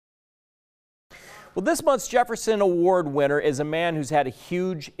Well, this month's Jefferson Award winner is a man who's had a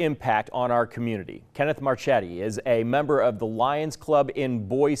huge impact on our community. Kenneth Marchetti is a member of the Lions Club in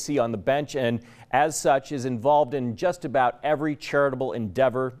Boise on the bench, and as such is involved in just about every charitable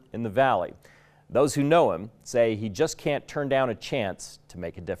endeavor in the valley. Those who know him say he just can't turn down a chance to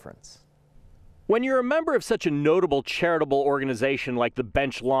make a difference. When you're a member of such a notable charitable organization like the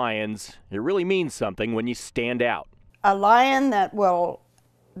Bench Lions, it really means something when you stand out. A lion that will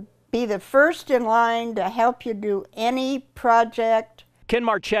be the first in line to help you do any project. Ken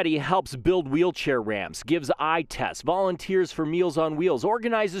Marchetti helps build wheelchair ramps, gives eye tests, volunteers for Meals on Wheels,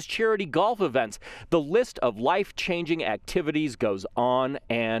 organizes charity golf events. The list of life-changing activities goes on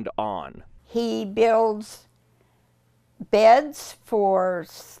and on. He builds beds for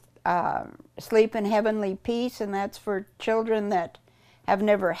sleep in heavenly peace, and that's for children that have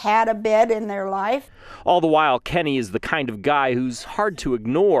never had a bed in their life. All the while, Kenny is the kind of guy who's hard to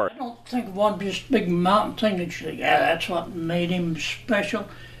ignore. I don't think of one just big mountain thing that you think, yeah, that's what made him special.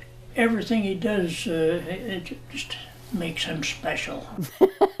 Everything he does, it just makes him special.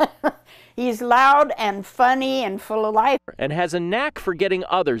 He's loud and funny and full of life. And has a knack for getting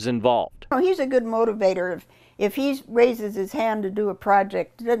others involved. He's a good motivator. If he raises his hand to do a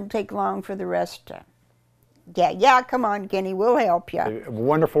project, it doesn't take long for the rest to Yeah, come on, Kenny, we'll help you. A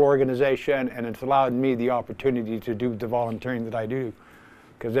wonderful organization, and it's allowed me the opportunity to do the volunteering that I do,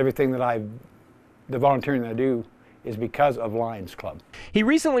 because the volunteering that I do is because of Lions Club. He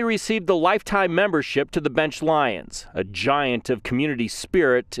recently received the lifetime membership to the Bench Lions, a giant of community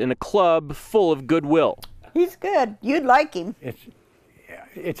spirit in a club full of goodwill. He's good. You'd like him.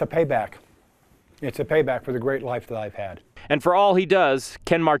 It's a payback. It's a payback for the great life that I've had. And for all he does,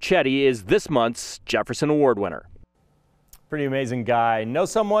 Ken Marchetti is this month's Jefferson Award winner. Pretty amazing guy. Know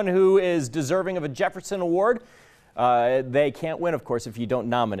someone who is deserving of a Jefferson Award? They can't win, of course, if you don't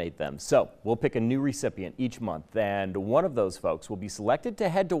nominate them. So we'll pick a new recipient each month, and one of those folks will be selected to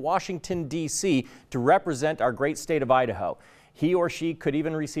head to Washington, D.C. to represent our great state of Idaho. He or she could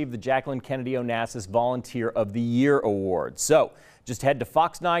even receive the Jacqueline Kennedy Onassis Volunteer of the Year Award. So just head to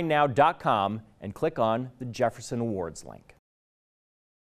fox9now.com and click on the Jefferson Awards link.